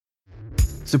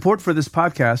Support for this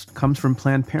podcast comes from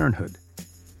Planned Parenthood.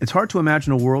 It's hard to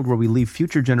imagine a world where we leave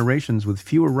future generations with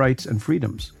fewer rights and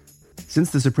freedoms.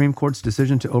 Since the Supreme Court's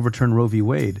decision to overturn Roe v.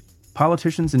 Wade,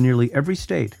 politicians in nearly every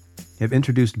state have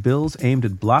introduced bills aimed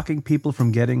at blocking people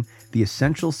from getting the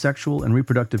essential sexual and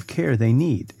reproductive care they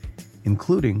need,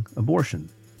 including abortion.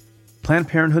 Planned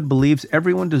Parenthood believes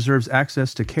everyone deserves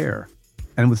access to care,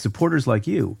 and with supporters like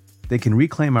you, they can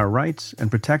reclaim our rights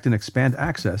and protect and expand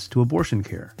access to abortion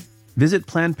care. Visit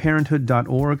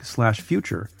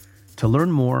PlannedParenthood.org/future to learn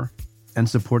more and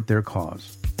support their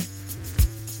cause.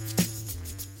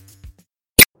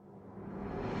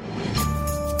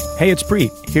 Hey, it's Preet,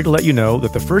 here to let you know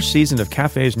that the first season of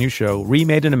Cafe's new show,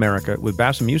 ReMade in America with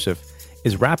Bassem Youssef,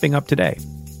 is wrapping up today.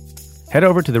 Head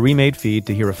over to the ReMade feed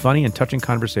to hear a funny and touching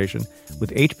conversation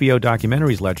with HBO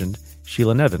documentaries legend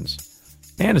Sheila Nevins,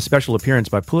 and a special appearance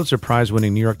by Pulitzer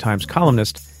Prize-winning New York Times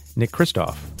columnist Nick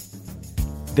Kristof.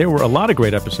 There were a lot of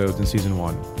great episodes in Season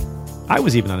 1. I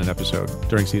was even on an episode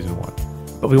during Season 1.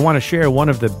 But we want to share one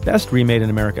of the best Remade in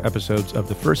America episodes of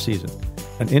the first season,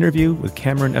 an interview with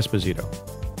Cameron Esposito.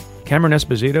 Cameron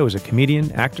Esposito is a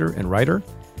comedian, actor, and writer.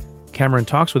 Cameron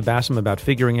talks with Bassem about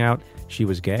figuring out she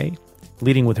was gay,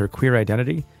 leading with her queer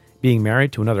identity, being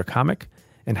married to another comic,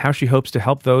 and how she hopes to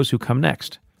help those who come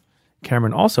next.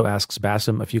 Cameron also asks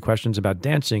Bassem a few questions about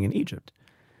dancing in Egypt.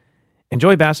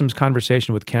 Enjoy Bassem's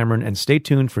conversation with Cameron and stay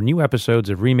tuned for new episodes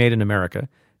of Remade in America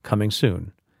coming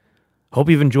soon. Hope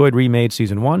you've enjoyed Remade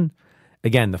Season 1.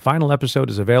 Again, the final episode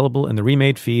is available in the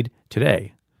Remade feed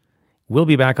today. We'll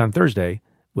be back on Thursday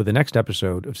with the next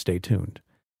episode of Stay Tuned.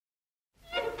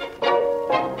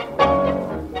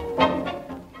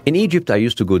 In Egypt, I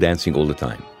used to go dancing all the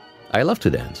time. I love to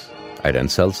dance. I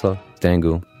dance salsa,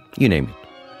 tango, you name it.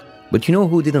 But you know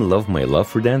who didn't love my love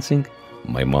for dancing?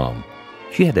 My mom.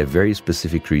 She had a very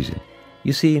specific reason.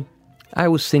 You see, I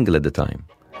was single at the time.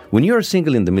 When you are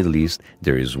single in the Middle East,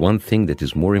 there is one thing that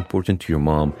is more important to your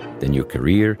mom than your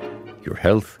career, your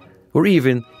health, or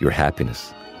even your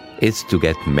happiness. It's to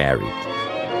get married.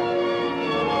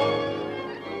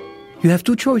 You have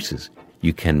two choices.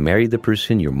 You can marry the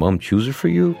person your mom chooses for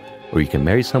you, or you can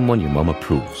marry someone your mom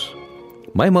approves.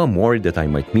 My mom worried that I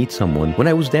might meet someone when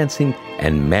I was dancing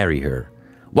and marry her.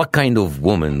 What kind of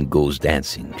woman goes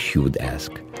dancing, she would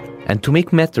ask. And to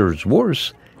make matters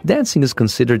worse, dancing is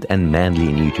considered unmanly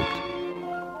in Egypt.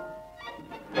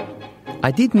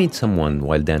 I did meet someone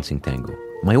while dancing tango,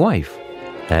 my wife,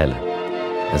 Hala.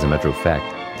 As a matter of fact,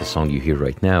 the song you hear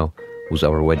right now was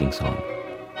our wedding song.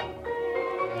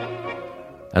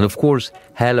 And of course,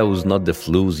 Hala was not the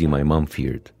floozy my mom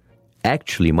feared.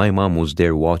 Actually, my mom was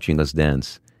there watching us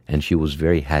dance, and she was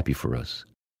very happy for us.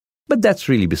 But that's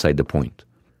really beside the point.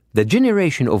 The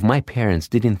generation of my parents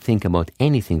didn't think about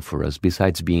anything for us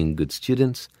besides being good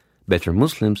students, better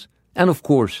Muslims, and of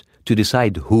course, to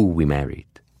decide who we married.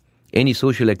 Any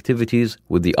social activities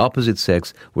with the opposite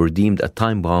sex were deemed a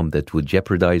time bomb that would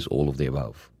jeopardize all of the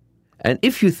above. And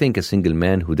if you think a single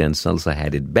man who danced salsa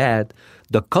had it bad,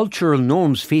 the cultural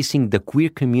norms facing the queer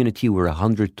community were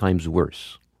 100 times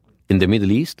worse. In the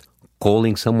Middle East,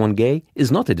 calling someone gay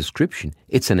is not a description,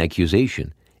 it's an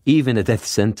accusation, even a death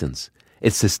sentence.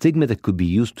 It's a stigma that could be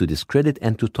used to discredit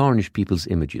and to tarnish people's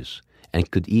images, and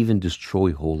could even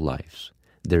destroy whole lives.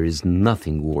 There is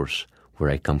nothing worse where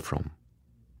I come from.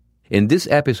 In this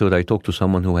episode, I talked to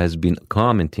someone who has been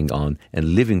commenting on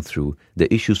and living through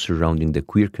the issues surrounding the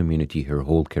queer community her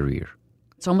whole career.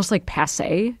 It's almost like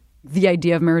passé, the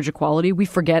idea of marriage equality. We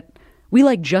forget, we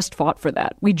just fought for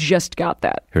that. We just got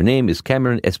that. Her name is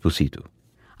Cameron Esposito.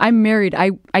 I'm married.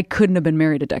 I couldn't have been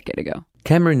married a decade ago.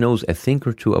 Cameron knows a thing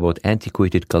or two about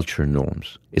antiquated culture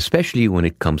norms, especially when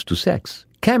it comes to sex.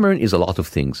 Cameron is a lot of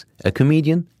things: a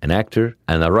comedian, an actor,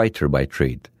 and a writer by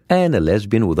trade, and a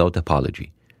lesbian without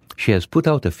apology. She has put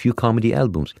out a few comedy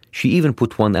albums. She even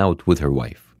put one out with her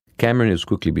wife. Cameron is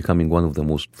quickly becoming one of the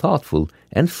most thoughtful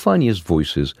and funniest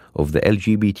voices of the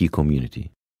LGBT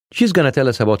community. She's going to tell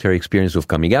us about her experience of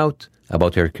coming out,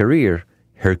 about her career,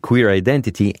 her queer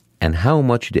identity, and how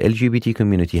much the LGBT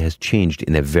community has changed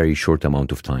in a very short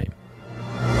amount of time.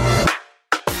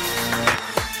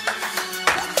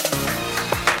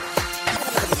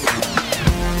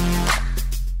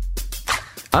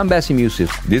 I'm Bassem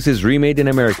Youssef. This is Remade in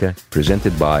America,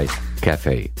 presented by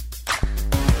Cafe.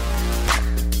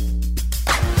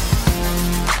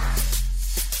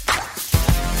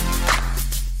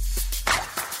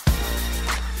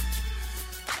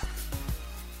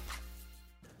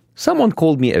 Someone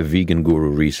called me a vegan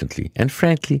guru recently, and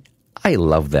frankly, I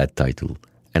love that title.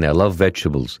 And I love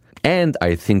vegetables, and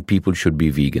I think people should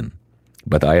be vegan.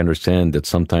 But I understand that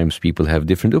sometimes people have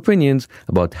different opinions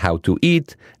about how to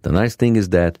eat. The nice thing is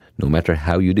that no matter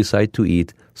how you decide to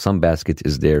eat, Some Basket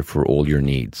is there for all your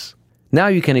needs. Now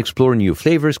you can explore new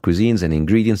flavors, cuisines, and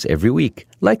ingredients every week.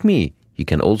 Like me, you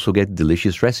can also get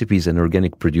delicious recipes and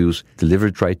organic produce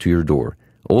delivered right to your door,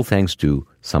 all thanks to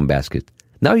Some Basket.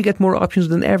 Now you get more options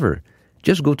than ever.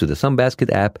 Just go to the Some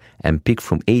Basket app and pick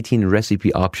from 18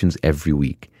 recipe options every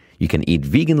week. You can eat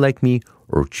vegan like me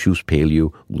or choose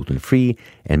paleo, gluten-free,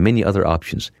 and many other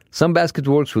options. Some Basket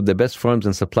works with the best farms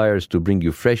and suppliers to bring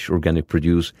you fresh organic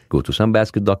produce. Go to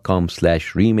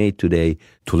somebasket.com/remade today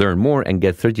to learn more and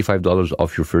get $35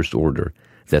 off your first order.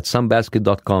 That's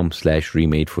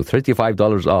somebasket.com/remade for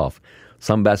 $35 off.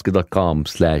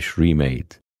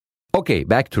 Somebasket.com/remade. Okay,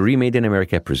 back to Remade in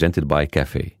America presented by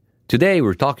Cafe. Today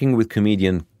we're talking with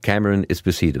comedian Cameron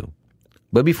Esposito.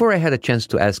 But before I had a chance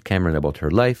to ask Cameron about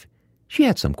her life, she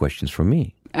had some questions for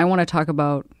me. I want to talk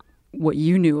about what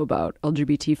you knew about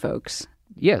LGBT folks.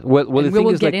 Yeah, well the thing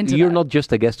is, you're that. not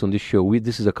just a guest on this show.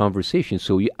 This is a conversation,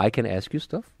 so I can ask you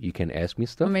stuff, you can ask me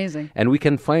stuff. Amazing. And we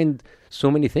can find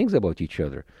so many things about each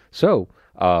other. So,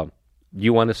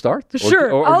 you want to start?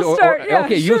 Sure, I'll start. Yeah,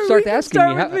 okay, sure, you start asking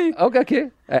me. Okay.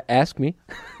 Ask me.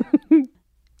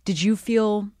 Did you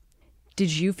feel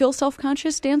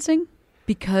self-conscious dancing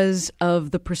because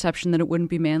of the perception that it wouldn't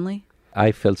be manly?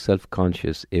 I felt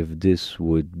self-conscious if this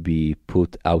would be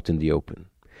put out in the open.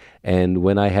 And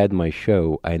when I had my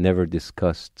show, I never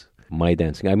discussed my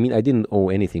dancing. I mean, I didn't owe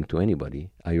anything to anybody.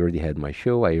 I already had my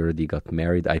show. I already got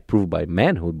married. I proved my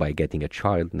manhood by getting a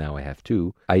child. Now I have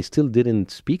two. I still didn't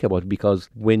speak about it because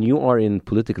when you are in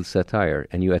political satire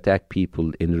and you attack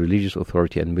people in religious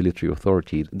authority and military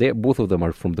authority, both of them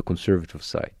are from the conservative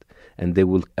side. And they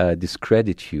will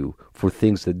discredit you for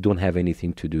things that don't have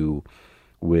anything to do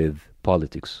with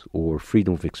politics or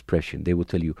freedom of expression. They will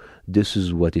tell you, this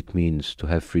is what it means to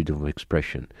have freedom of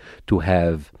expression, to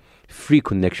have free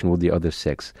connection with the other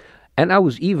sex. And I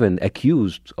was even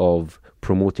accused of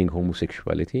promoting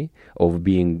homosexuality, of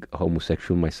being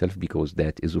homosexual myself, because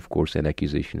that is, of course, an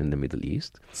accusation in the Middle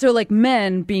East. So like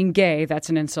men being gay, that's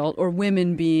an insult, or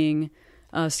women being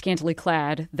scantily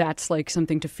clad, that's like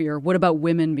something to fear. What about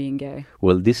women being gay?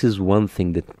 Well, this is one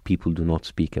thing that people do not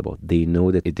speak about. They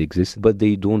know that it exists, but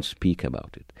they don't speak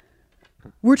about it.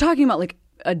 We're talking about like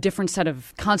a different set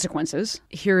of consequences.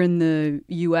 Here in the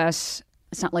U.S.,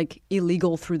 it's not like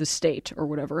illegal through the state or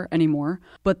whatever anymore,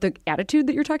 but the attitude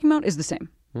that you're talking about is the same.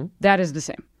 That is the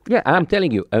same. Yeah, I'm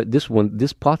telling you, this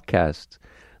podcast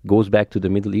goes back to the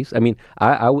Middle East. I mean,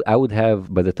 I would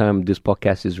have, by the time this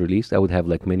podcast is released, I would have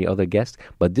like many other guests,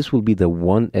 but this will be the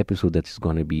one episode that is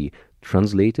going to be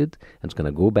translated, and it's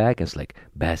going to go back, and it's like,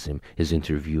 Bassem is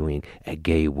interviewing a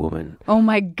gay woman. Oh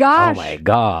my gosh. Oh my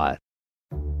God.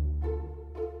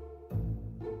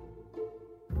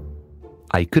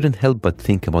 I couldn't help but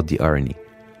think about the irony.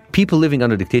 People living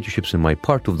under dictatorships in my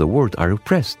part of the world are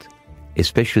oppressed,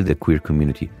 especially the queer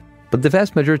community. But the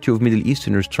vast majority of Middle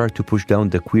Easterners try to push down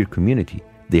the queer community.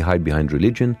 They hide behind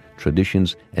religion,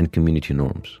 traditions, and community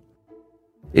norms.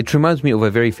 It reminds me of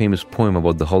a very famous poem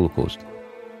about the Holocaust.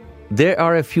 There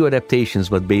are a few adaptations,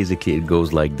 but basically it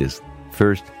goes like this.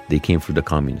 First, they came for the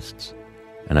communists,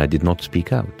 and I did not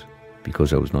speak out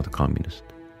because I was not a communist.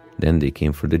 Then they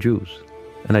came for the Jews,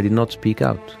 and I did not speak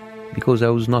out because I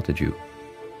was not a Jew.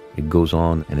 It goes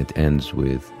on and it ends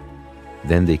with,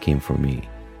 then they came for me,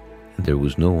 and there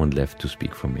was no one left to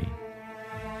speak for me.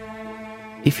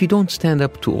 If you don't stand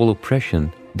up to all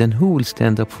oppression, then who will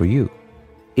stand up for you?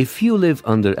 If you live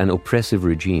under an oppressive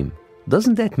regime,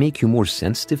 doesn't that make you more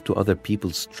sensitive to other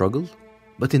people's struggle?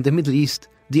 But in the Middle East,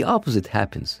 the opposite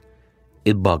happens.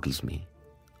 It boggles me.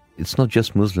 It's not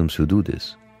just Muslims who do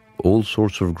this. All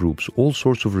sorts of groups, all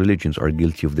sorts of religions are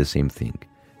guilty of the same thing.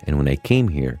 And when I came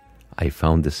here, I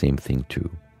found the same thing too.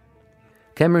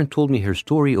 Cameron told me her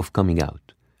story of coming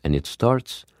out, and it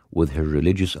starts with her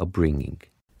religious upbringing.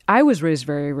 I was raised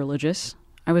very religious.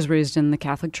 I was raised in the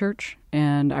Catholic Church,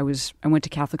 and I went to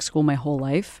Catholic school my whole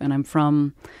life, and I'm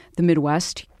from the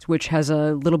Midwest, which has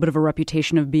a little bit of a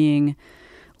reputation of being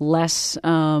less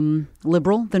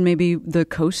liberal than maybe the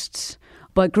coasts.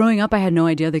 But growing up, I had no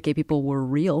idea that gay people were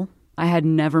real. I had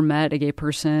never met a gay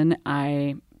person.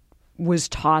 I was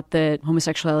taught that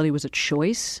homosexuality was a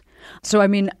choice. So, I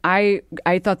mean, I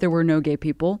thought there were no gay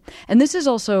people. And this is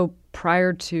also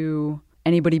prior to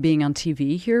anybody being on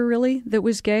TV here, really, that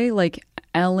was gay. Like,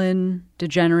 Ellen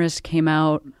DeGeneres came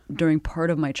out during part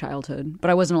of my childhood, but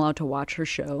I wasn't allowed to watch her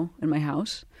show in my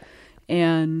house.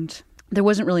 And there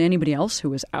wasn't really anybody else who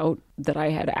was out that I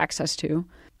had access to.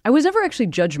 I was never actually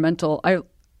judgmental.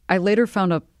 I later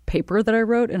found a paper that I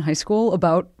wrote in high school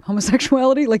about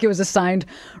homosexuality. Like, it was assigned,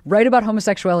 write about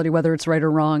homosexuality, whether it's right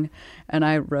or wrong. And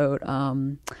I wrote,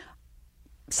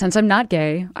 since I'm not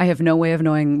gay, I have no way of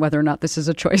knowing whether or not this is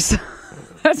a choice.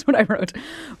 That's what I wrote.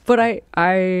 But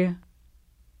I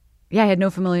had no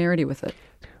familiarity with it.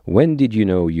 When did you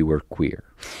know you were queer?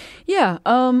 Yeah,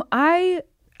 I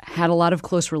had a lot of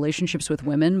close relationships with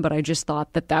women, but I just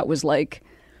thought that was like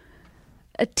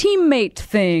a teammate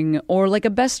thing or like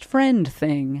a best friend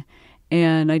thing.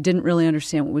 And I didn't really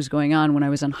understand what was going on. When I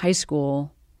was in high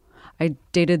school, I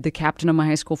dated the captain of my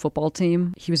high school football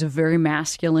team. He was a very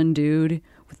masculine dude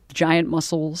with giant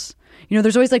muscles. You know,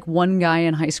 there's always like one guy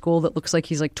in high school that looks like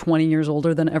he's like 20 years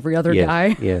older than every other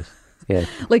guy. Yes.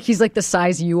 Like, he's like the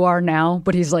size you are now,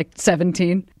 but he's like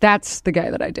 17. That's the guy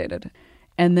that I dated.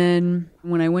 And then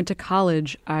when I went to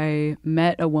college, I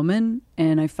met a woman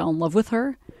and I fell in love with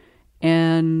her.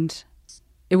 And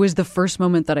it was the first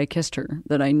moment that I kissed her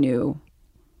that I knew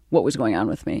what was going on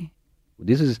with me.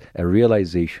 This is a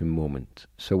realization moment.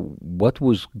 So what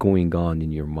was going on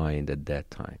in your mind at that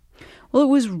time? Well, it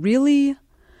was really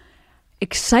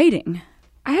exciting.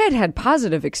 I had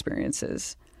positive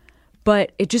experiences,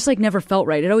 but it just like never felt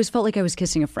right. It always felt like I was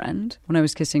kissing a friend when I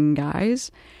was kissing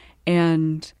guys.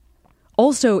 And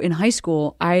also in high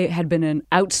school, I had been an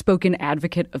outspoken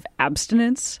advocate of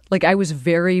abstinence. Like, I was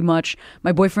very much,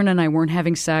 my boyfriend and I weren't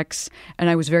having sex, and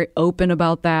I was very open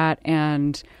about that.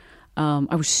 And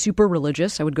I was super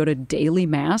religious. I would go to daily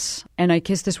mass, and I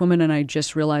kissed this woman, and I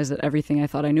just realized that everything I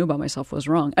thought I knew about myself was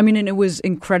wrong. I mean, and it was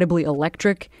incredibly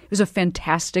electric. It was a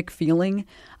fantastic feeling.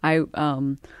 I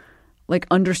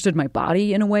understood my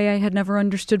body in a way I had never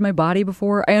understood my body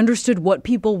before. I understood what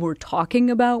people were talking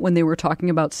about when they were talking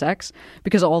about sex,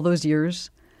 because all those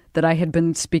years that I had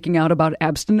been speaking out about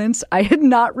abstinence, I had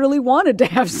not really wanted to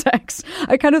have sex.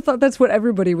 I kind of thought that's what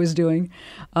everybody was doing.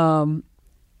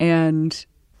 And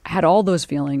had all those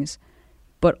feelings,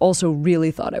 but also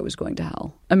really thought I was going to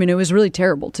hell. I mean, it was really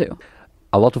terrible too.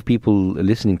 A lot of people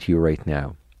listening to you right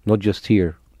now, not just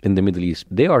here in the Middle East,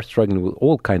 they are struggling with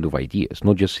all kinds of ideas,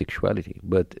 not just sexuality,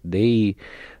 but they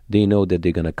know that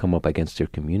they're going to come up against their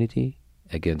community,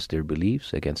 against their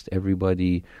beliefs, against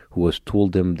everybody who has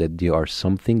told them that they are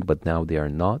something, but now they are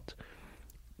not.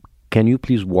 Can you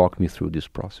please walk me through this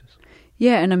process?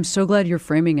 Yeah, and I'm so glad you're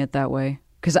framing it that way,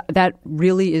 because that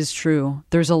really is true.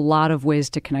 There's a lot of ways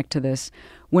to connect to this.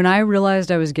 When I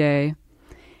realized I was gay,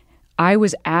 I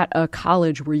was at a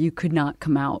college where you could not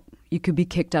come out. You could be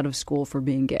kicked out of school for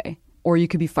being gay, or you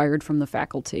could be fired from the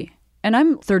faculty. And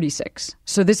I'm 36,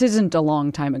 so this isn't a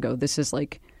long time ago. This is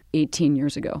like 18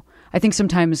 years ago. I think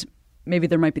sometimes maybe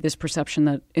there might be this perception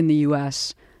that in the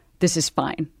U.S., this is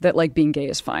fine, that like being gay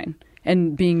is fine.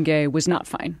 And being gay was not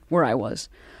fine where I was.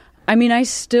 I mean, I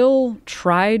still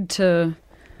tried to,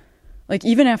 like,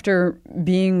 even after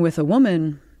being with a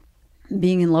woman,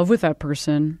 being in love with that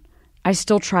person, I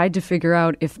still tried to figure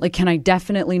out if, like, can I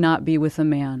definitely not be with a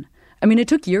man? I mean, it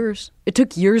took years. It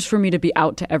took years for me to be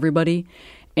out to everybody.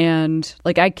 And,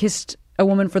 like, I kissed a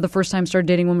woman for the first time, started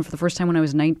dating a woman for the first time when I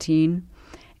was 19.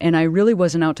 And I really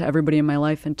wasn't out to everybody in my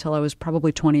life until I was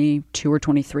probably 22 or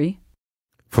 23.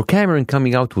 For Cameron,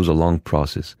 coming out was a long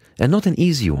process and not an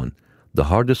easy one. The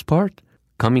hardest part,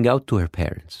 coming out to her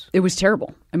parents. It was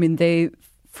terrible. I mean, they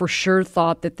for sure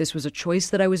thought that this was a choice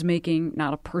that I was making,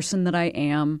 not a person that I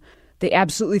am. They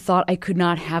absolutely thought I could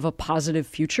not have a positive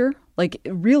future. Like,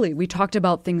 really, we talked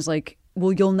about things like,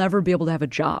 well, you'll never be able to have a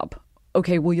job.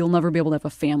 Okay, well, you'll never be able to have a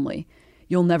family.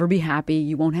 You'll never be happy.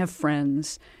 You won't have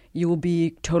friends. You will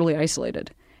be totally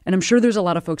isolated. And I'm sure there's a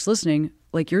lot of folks listening,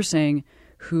 like you're saying,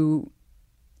 who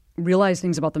realize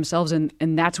things about themselves, and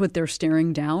that's what they're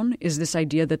staring down, is this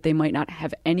idea that they might not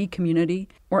have any community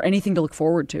or anything to look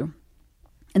forward to.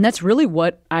 And that's really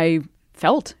what I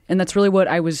felt, and that's really what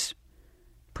I was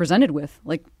presented with.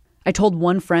 Like, I told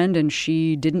one friend and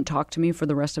she didn't talk to me for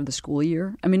the rest of the school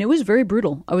year. I mean, it was very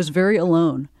brutal. I was very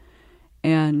alone.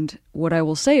 And what I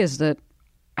will say is that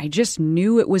I just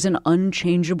knew it was an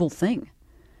unchangeable thing.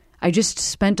 I just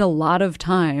spent a lot of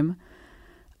time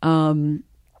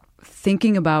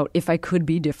thinking about if I could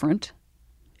be different,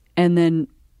 and then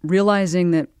realizing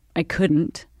that I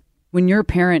couldn't. When you're a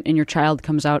parent and your child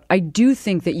comes out, I do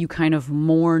think that you kind of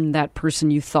mourn that person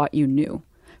you thought you knew.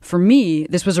 For me,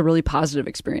 this was a really positive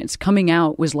experience. Coming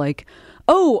out was like,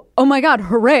 oh my God,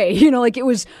 hooray. You know, like it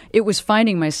was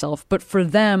finding myself. But for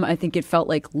them, I think it felt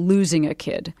like losing a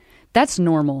kid. That's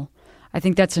normal. I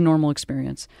think that's a normal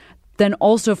experience. Then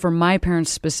also for my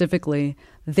parents specifically,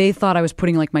 they thought I was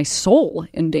putting like my soul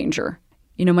in danger.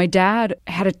 You know, my dad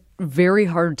had a very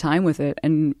hard time with it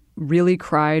and really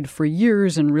cried for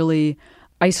years and really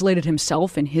isolated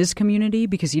himself in his community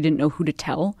because he didn't know who to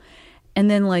tell. And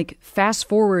then, like, fast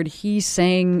forward, he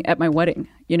sang at my wedding.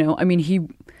 You know, I mean, he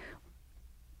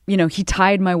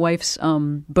tied my wife's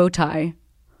bow tie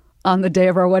on the day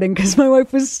of our wedding because my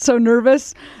wife was so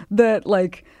nervous that,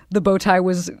 like, the bow tie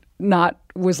was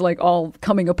like all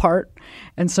coming apart.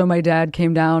 And so my dad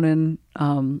came down and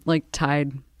like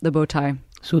tied the bow tie.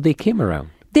 So they came around.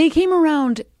 They came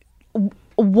around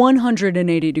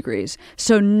 180 degrees.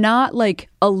 So not like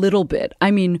a little bit. I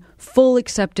mean, full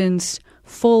acceptance,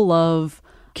 full love.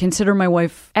 Consider my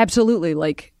wife absolutely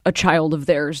like a child of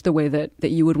theirs, the way that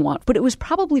you would want. But it was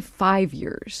probably 5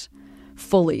 years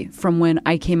fully from when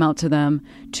I came out to them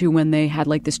to when they had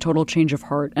like this total change of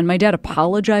heart. And my dad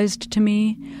apologized to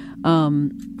me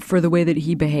for the way that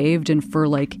he behaved and for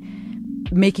like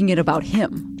making it about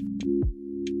him.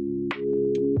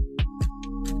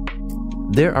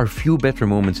 There are few better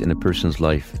moments in a person's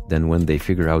life than when they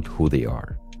figure out who they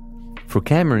are. For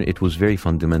Cameron, it was very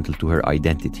fundamental to her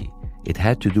identity. It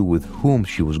had to do with whom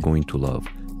she was going to love,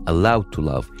 allowed to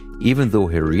love, even though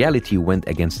her reality went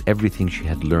against everything she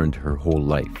had learned her whole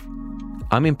life.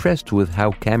 I'm impressed with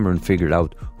how Cameron figured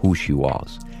out who she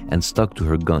was and stuck to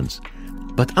her guns.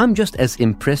 But I'm just as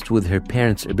impressed with her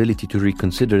parents' ability to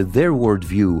reconsider their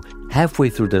worldview halfway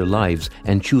through their lives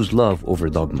and choose love over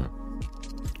dogma.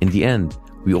 In the end,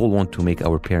 we all want to make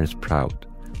our parents proud,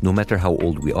 no matter how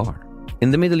old we are.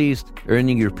 In the Middle East,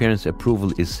 earning your parents'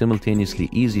 approval is simultaneously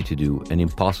easy to do and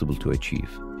impossible to achieve.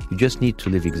 You just need to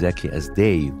live exactly as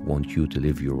they want you to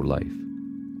live your life.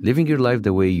 Living your life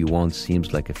the way you want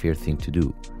seems like a fair thing to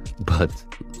do, but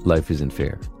life isn't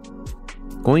fair.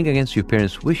 Going against your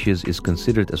parents' wishes is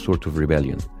considered a sort of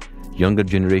rebellion. Younger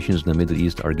generations in the Middle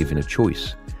East are given a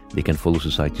choice. They can follow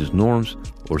society's norms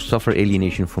or suffer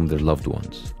alienation from their loved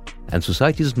ones. And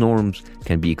society's norms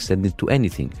can be extended to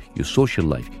anything: your social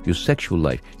life, your sexual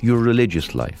life, your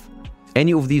religious life.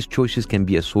 Any of these choices can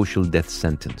be a social death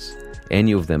sentence.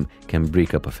 Any of them can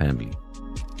break up a family.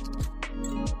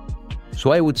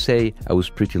 So I would say I was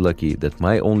pretty lucky that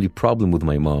my only problem with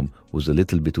my mom was a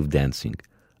little bit of dancing.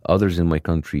 Others in my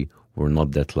country were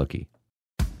not that lucky.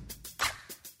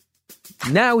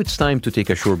 Now it's time to take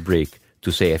a short break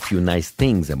to say a few nice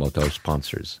things about our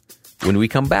sponsors. When we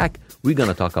come back, we're going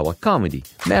to talk about comedy,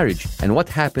 marriage, and what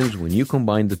happens when you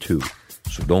combine the two.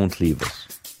 So don't leave us.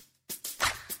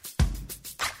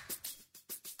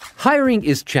 Hiring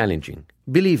is challenging.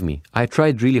 Believe me, I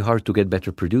tried really hard to get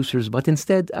better producers, but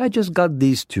instead I just got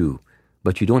these two.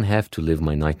 But you don't have to live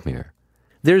my nightmare.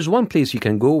 There's one place you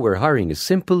can go where hiring is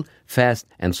simple, fast,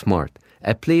 and smart.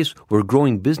 A place where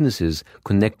growing businesses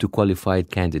connect to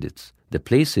qualified candidates. The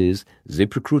place is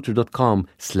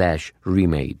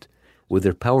ZipRecruiter.com/remade. With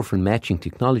their powerful matching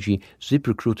technology,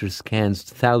 ZipRecruiter scans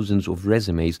thousands of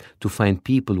resumes to find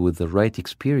people with the right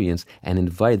experience and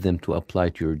invite them to apply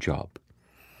to your job.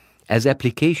 As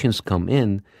applications come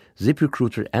in,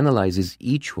 ZipRecruiter analyzes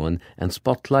each one and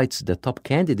spotlights the top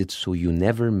candidates so you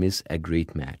never miss a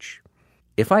great match.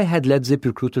 If I had let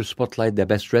ZipRecruiter spotlight the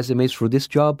best resumes for this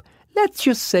job, let's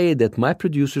just say that my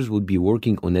producers would be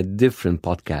working on a different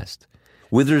podcast.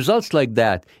 With results like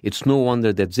that, it's no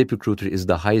wonder that ZipRecruiter is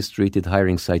the highest-rated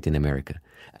hiring site in America.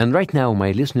 And right now,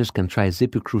 my listeners can try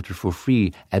ZipRecruiter for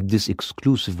free at this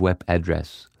exclusive web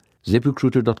address,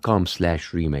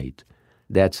 ZipRecruiter.com/remade.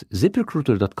 That's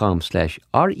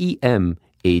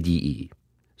ZipRecruiter.com/REMADE.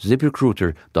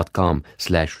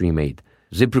 ZipRecruiter.com/remade.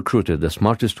 ZipRecruiter, the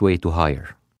smartest way to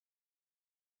hire.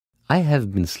 I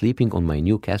have been sleeping on my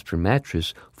new Casper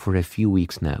mattress for a few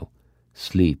weeks now.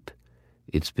 Sleep.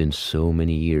 It's been so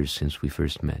many years since we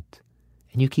first met.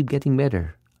 And you keep getting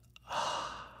better.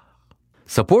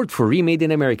 Support for Remade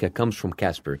in America comes from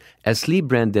Casper, a sleep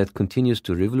brand that continues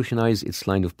to revolutionize its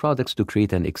line of products to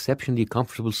create an exceptionally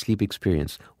comfortable sleep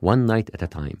experience, one night at a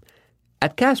time.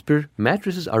 At Casper,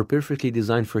 mattresses are perfectly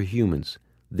designed for humans.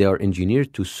 They are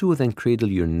engineered to soothe and cradle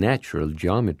your natural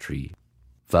geometry.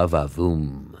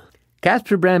 Va-va-voom.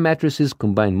 Casper brand mattresses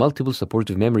combine multiple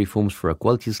supportive memory foams for a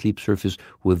quality sleep surface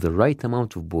with the right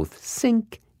amount of both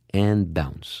sink and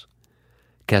bounce.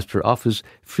 Casper offers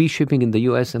free shipping in the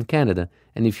US and Canada,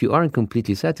 and if you aren't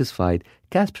completely satisfied,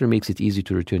 Casper makes it easy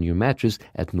to return your mattress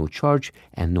at no charge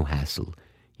and no hassle.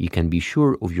 You can be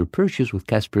sure of your purchase with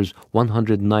Casper's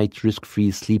 100-night risk-free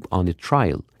sleep-on-it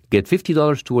trial. Get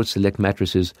 $50 towards select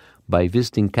mattresses by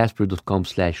visiting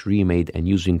Casper.com/remade and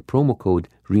using promo code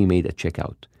REMADE at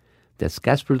checkout. That's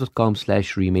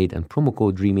Casper.com/remade and promo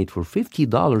code REMADE for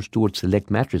 $50 towards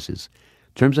select mattresses.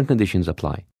 Terms and conditions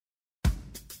apply.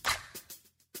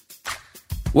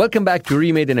 Welcome back to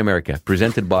Remade in America,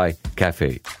 presented by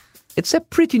Cafe. It's a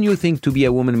pretty new thing to be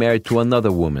a woman married to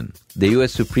another woman. The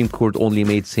U.S. Supreme Court only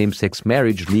made same-sex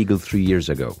marriage legal 3 years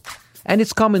ago. And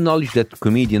it's common knowledge that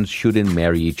comedians shouldn't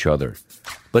marry each other.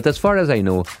 But as far as I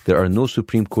know, there are no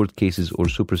Supreme Court cases or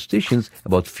superstitions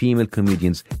about female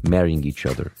comedians marrying each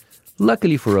other.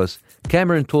 Luckily for us,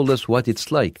 Cameron told us what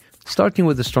it's like, starting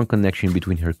with a strong connection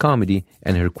between her comedy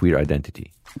and her queer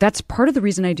identity. That's part of the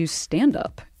reason I do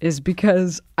stand-up, is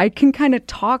because I can kind of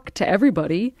talk to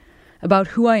everybody about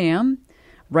who I am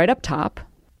right up top.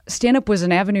 Stand-up was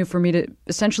an avenue for me to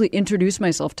essentially introduce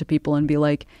myself to people and be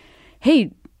like,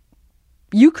 hey,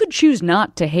 you could choose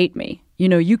not to hate me. You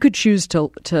know, you could choose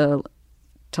to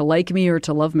like me or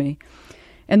to love me.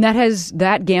 And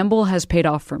that gamble has paid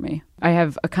off for me. I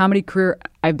have a comedy career.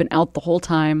 I've been out the whole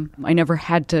time. I never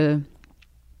had to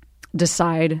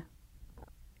decide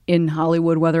in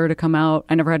Hollywood whether to come out.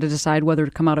 I never had to decide whether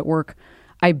to come out at work.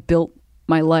 I built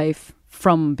my life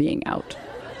from being out.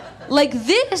 Like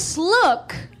this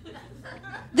look,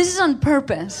 this is on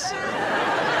purpose.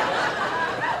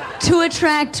 To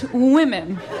attract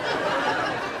women.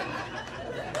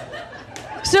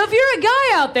 So if you're a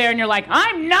guy out there and you're like,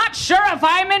 I'm not sure if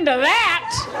I'm into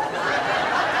that.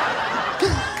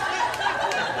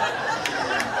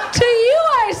 To you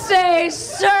I say,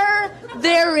 sir,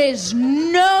 there is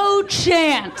no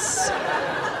chance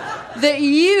that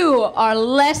you are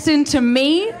less into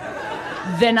me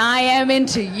than I am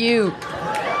into you.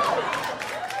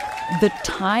 The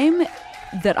time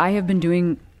that I have been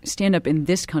doing stand-up in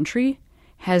this country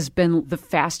has been the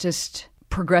fastest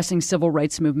progressing civil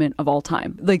rights movement of all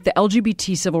time. Like the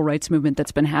LGBT civil rights movement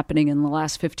that's been happening in the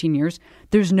last 15 years,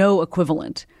 there's no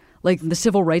equivalent. Like the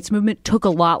civil rights movement took a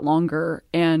lot longer,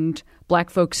 and Black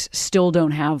folks still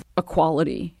don't have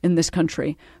equality in this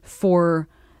country. For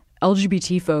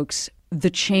LGBT folks, the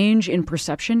change in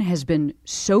perception has been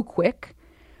so quick,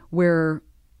 where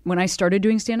when I started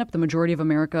doing stand-up, the majority of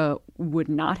America would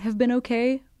not have been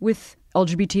okay with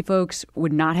LGBT folks,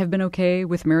 would not have been okay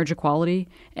with marriage equality.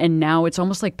 And now it's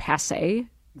almost like passé,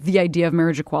 the idea of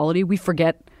marriage equality. We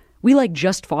forget, we like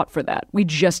just fought for that. We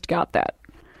just got that.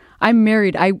 I'm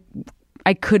married. I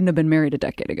couldn't have been married a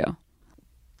decade ago.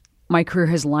 My career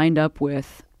has lined up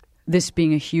with this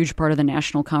being a huge part of the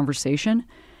national conversation.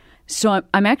 So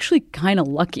I'm actually kind of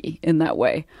lucky in that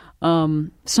way.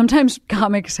 Sometimes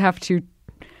comics have to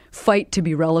fight to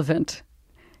be relevant.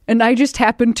 And I just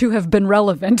happen to have been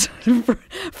relevant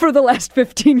for the last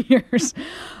 15 years.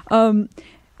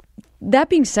 That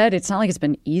being said, it's not like it's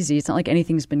been easy. It's not like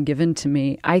anything's been given to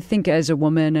me. I think as a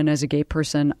woman and as a gay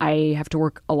person, I have to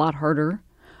work a lot harder.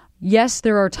 Yes,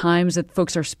 there are times that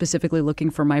folks are specifically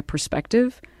looking for my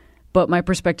perspective, but my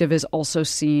perspective is also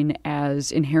seen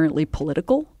as inherently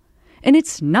political. And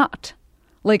it's not.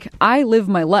 Like, I live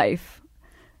my life.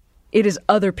 It is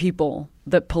other people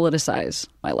that politicize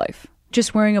my life.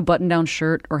 Just wearing a button-down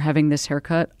shirt or having this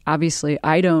haircut, obviously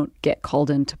I don't get called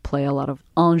in to play a lot of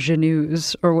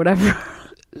ingenues or whatever.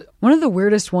 One of the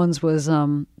weirdest ones was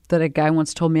that a guy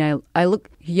once told me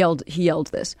he yelled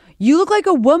this, "You look like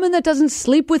a woman that doesn't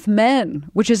sleep with men,"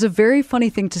 which is a very funny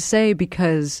thing to say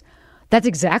because that's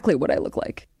exactly what I look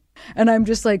like. And I'm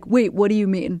just like, wait, what do you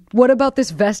mean? What about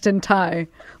this vest and tie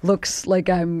looks like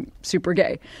I'm super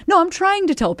gay? No, I'm trying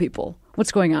to tell people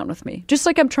what's going on with me. Just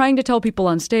like I'm trying to tell people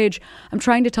on stage, I'm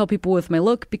trying to tell people with my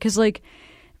look because, like,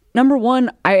 number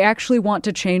one, I actually want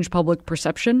to change public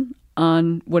perception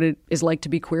on what it is like to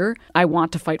be queer. I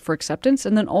want to fight for acceptance.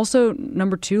 And then also,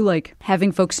 number two, like,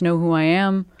 having folks know who I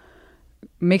am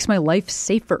makes my life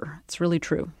safer. It's really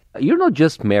true. You're not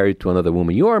just married to another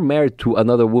woman. You are married to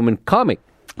another woman comic.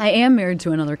 I am married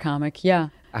to another comic, yeah.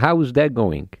 How is that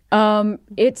going? I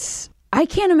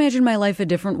can't imagine my life a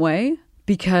different way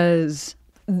because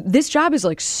this job is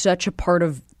like such a part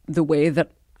of the way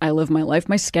that I live my life.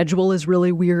 My schedule is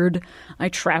really weird. I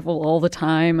travel all the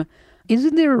time.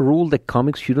 Isn't there a rule that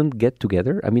comics shouldn't get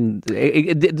together? I mean,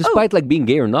 despite like being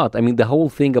gay or not, I mean, the whole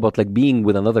thing about like being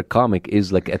with another comic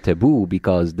is like a taboo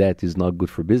because that is not good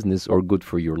for business or good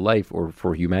for your life or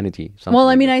for humanity. Well,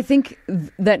 I mean, I think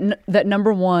that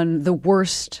number one, the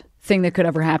worst thing that could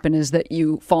ever happen is that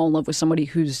you fall in love with somebody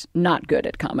who's not good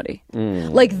at comedy.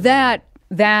 Like that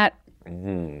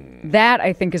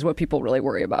I think is what people really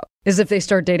worry about, is if they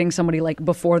start dating somebody like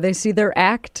before they see their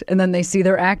act and then they see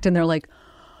their act and they're like,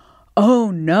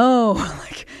 oh no,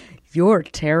 like you're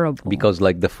terrible. Because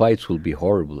like the fights will be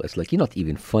horrible. It's like, you're not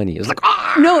even funny. It's like,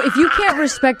 No, if you can't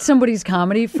respect somebody's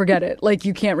comedy, forget it. Like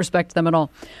you can't respect them at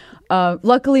all.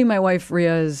 Luckily, my wife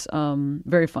Rhea is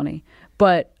very funny,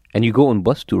 but. And you go on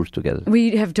bus tours together.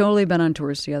 We have totally been on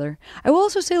tours together. I will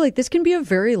also say, like, this can be a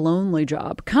very lonely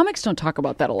job. Comics don't talk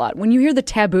about that a lot. When you hear the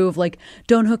taboo of, like,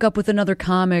 don't hook up with another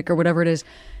comic or whatever it is,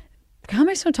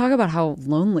 comics don't talk about how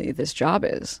lonely this job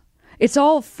is. It's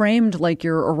all framed like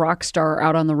you're a rock star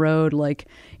out on the road, like,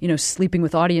 sleeping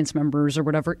with audience members or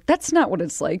whatever. That's not what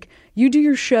it's like. You do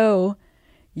your show,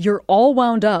 you're all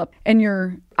wound up, and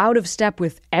you're out of step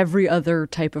with every other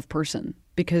type of person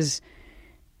because,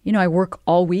 I work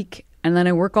all week and then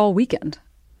I work all weekend.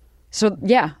 So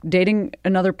yeah, dating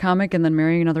another comic and then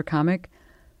marrying another comic,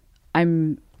 I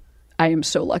am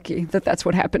so lucky that that's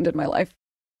what happened in my life.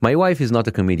 My wife is not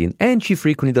a comedian, and she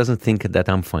frequently doesn't think that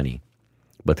I'm funny.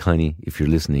 But honey, if you're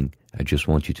listening, I just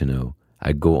want you to know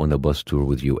I go on a bus tour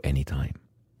with you anytime.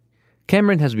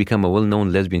 Cameron has become a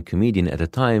well-known lesbian comedian at a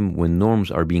time when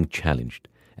norms are being challenged,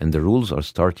 and the rules are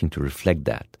starting to reflect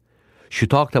that. She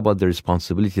talked about the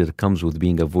responsibility that comes with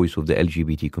being a voice of the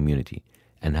LGBT community,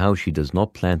 and how she does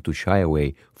not plan to shy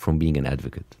away from being an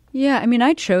advocate. Yeah,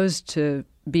 I chose to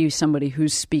be somebody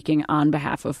who's speaking on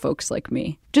behalf of folks like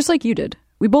me, just like you did.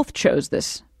 We both chose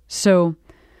this. So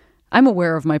I'm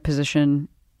aware of my position,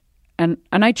 and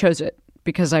I chose it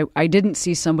because I didn't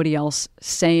see somebody else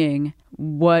saying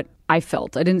what I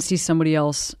felt. I didn't see somebody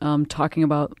else talking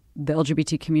about the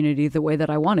LGBT community the way that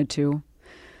I wanted to,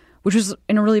 which was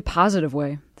in a really positive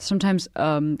way. Sometimes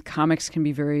comics can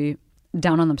be very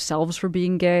down on themselves for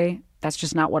being gay. That's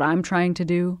just not what I'm trying to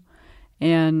do.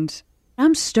 And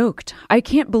I'm stoked. I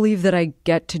can't believe that I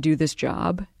get to do this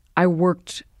job. I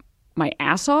worked my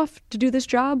ass off to do this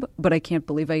job, but I can't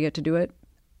believe I get to do it.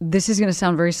 This is going to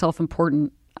sound very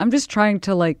self-important. I'm just trying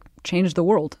to change the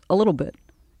world a little bit.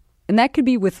 And that could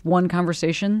be with one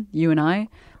conversation, you and I.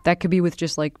 That could be with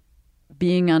just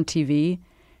being on TV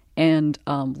and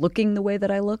looking the way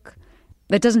that I look.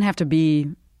 That doesn't have to be,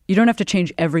 you don't have to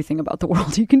change everything about the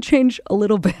world. You can change a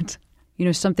little bit.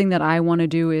 Something that I want to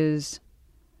do is,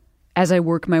 as I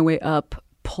work my way up,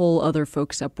 pull other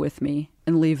folks up with me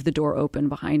and leave the door open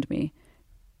behind me.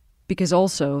 Because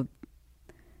also,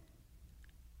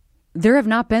 there have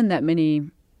not been that many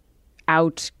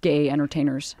out gay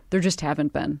entertainers. There just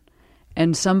haven't been.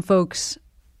 And some folks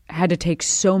had to take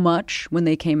so much when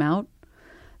they came out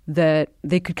that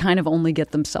they could kind of only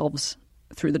get themselves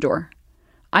through the door.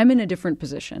 I'm in a different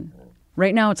position.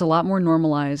 Right now, it's a lot more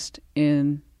normalized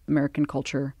in American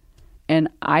culture. And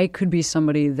I could be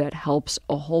somebody that helps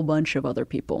a whole bunch of other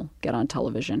people get on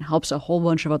television, helps a whole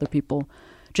bunch of other people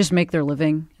just make their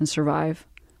living and survive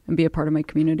and be a part of my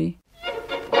community.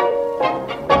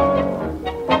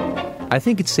 I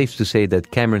think it's safe to say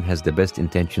that Cameron has the best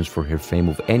intentions for her fame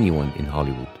of anyone in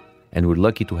Hollywood, and we're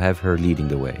lucky to have her leading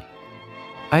the way.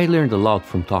 I learned a lot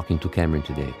from talking to Cameron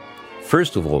today.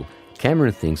 First of all,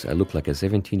 Cameron thinks I look like a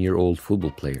 17-year-old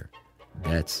football player.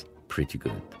 That's pretty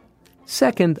good.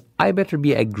 Second, I better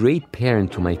be a great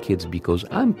parent to my kids because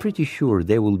I'm pretty sure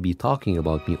they will be talking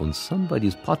about me on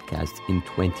somebody's podcast in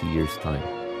 20 years' time.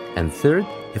 And third,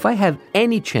 if I have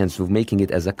any chance of making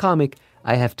it as a comic,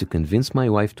 I have to convince my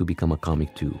wife to become a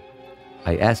comic too.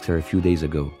 I asked her a few days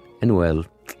ago, and well,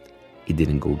 it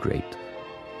didn't go great.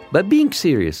 But being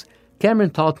serious,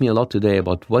 Cameron taught me a lot today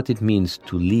about what it means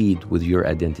to lead with your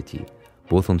identity,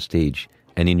 both on stage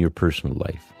and in your personal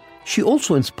life. She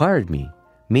also inspired me,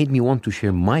 made me want to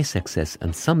share my success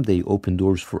and someday open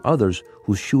doors for others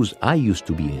whose shoes I used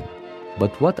to be in.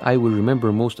 But what I will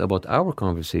remember most about our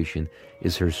conversation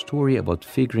is her story about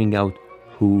figuring out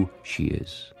who she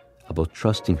is, about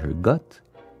trusting her gut,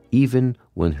 even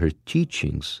when her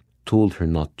teachings told her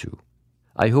not to.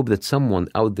 I hope that someone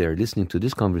out there listening to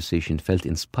this conversation felt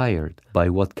inspired by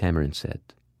what Cameron said.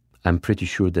 I'm pretty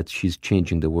sure that she's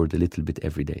changing the world a little bit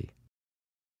every day.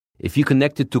 If you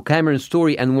connected to Cameron's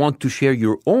story and want to share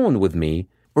your own with me,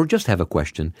 or just have a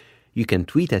question, you can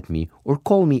tweet at me or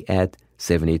call me at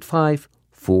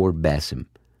 785-4-BASSEM.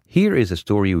 Here is a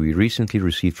story we recently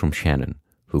received from Shannon,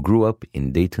 who grew up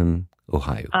in Dayton,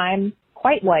 Ohio. I'm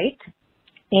quite white,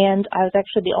 and I was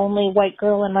actually the only white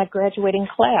girl in my graduating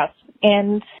class.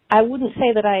 And I wouldn't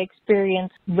say that I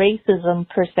experienced racism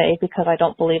per se, because I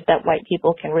don't believe that white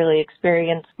people can really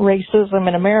experience racism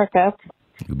in America.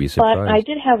 You'd be surprised. But I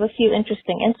did have a few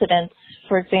interesting incidents.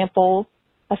 For example,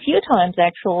 a few times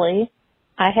actually,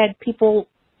 I had people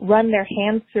run their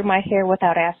hands through my hair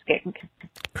without asking.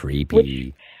 Creepy.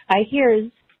 Which I hear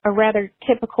is a rather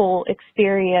typical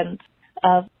experience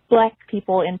of black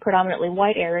people in predominantly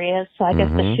white areas, so I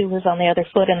guess the shoe was on the other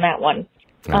foot in that one.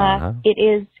 It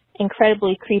is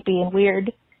incredibly creepy and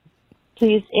weird.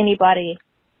 Please, anybody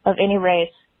of any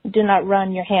race, do not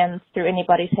run your hands through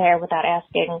anybody's hair without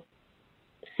asking.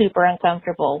 Super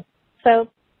uncomfortable. So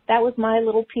that was my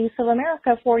little piece of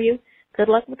America for you. Good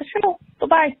luck with the show.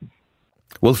 Bye-bye.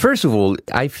 Well, first of all,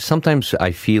 sometimes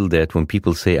I feel that when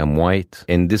people say I'm white,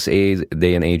 in this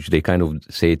day and age, they kind of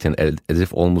say it as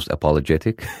if almost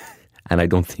apologetic. And I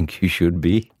don't think you should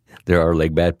be. There are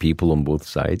like bad people on both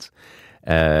sides.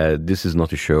 This is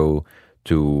not a show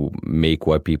to make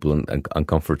white people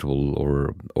uncomfortable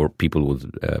or people with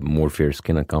more fair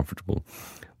skin uncomfortable.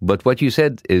 But what you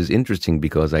said is interesting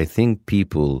because I think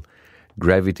people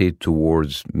gravitate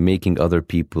towards making other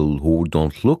people who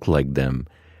don't look like them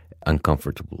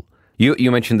uncomfortable.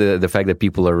 You mentioned the fact that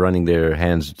people are running their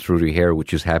hands through their hair,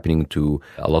 which is happening to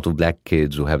a lot of black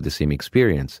kids who have the same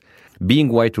experience. Being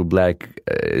white or black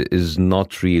is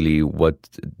not really what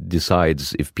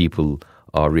decides if people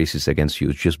are racist against you.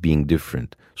 It's just being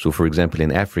different. So, for example,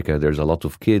 in Africa, there's a lot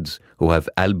of kids who have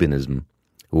albinism,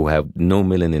 who have no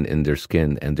melanin in their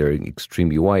skin, and they're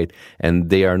extremely white. And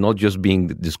they are not just being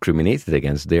discriminated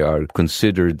against, they are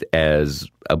considered as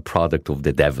a product of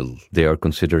the devil. They are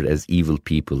considered as evil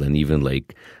people and even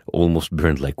like almost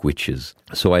burned like witches.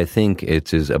 So I think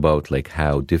it is about like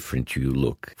how different you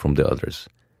look from the others.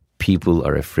 People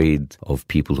are afraid of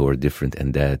people who are different,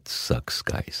 and that sucks,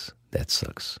 guys. That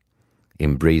sucks.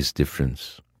 Embrace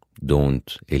difference.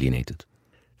 Don't alienate it.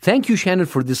 Thank you, Shannon,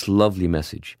 for this lovely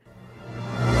message.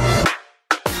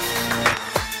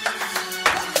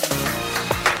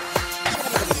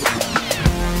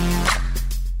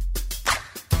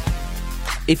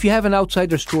 If you have an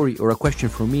outsider story or a question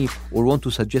for me or want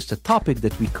to suggest a topic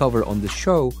that we cover on the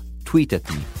show, tweet at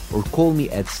me or call me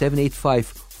at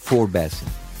 785-4-BASSEM.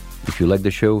 If you like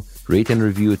the show, rate and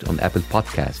review it on Apple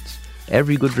Podcasts.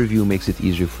 Every good review makes it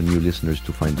easier for new listeners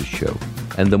to find the show.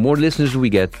 And the more listeners we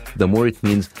get, the more it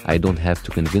means I don't have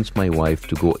to convince my wife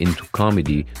to go into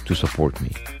comedy to support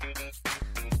me.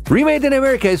 ReMade in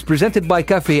America is presented by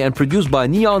Cafe and produced by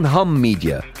Neon Hum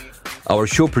Media. Our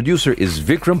show producer is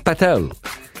Vikram Patel.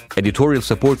 Editorial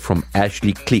support from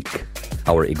Ashley Kleek.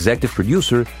 Our executive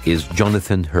producer is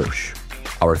Jonathan Hirsch.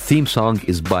 Our theme song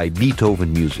is by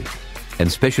Beethoven Music. And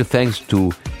special thanks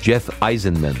to Jeff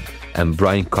Eisenman and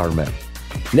Brian Carmel.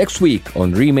 Next week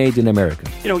on ReMade in America.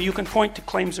 You know, you can point to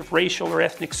claims of racial or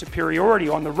ethnic superiority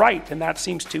on the right, and that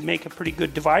seems to make a pretty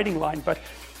good dividing line, but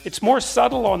it's more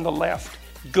subtle on the left.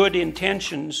 Good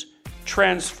intentions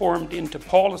transformed into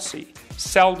policy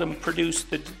seldom produce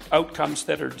the outcomes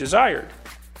that are desired.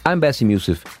 I'm Bassem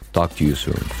Youssef. Talk to you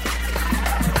soon.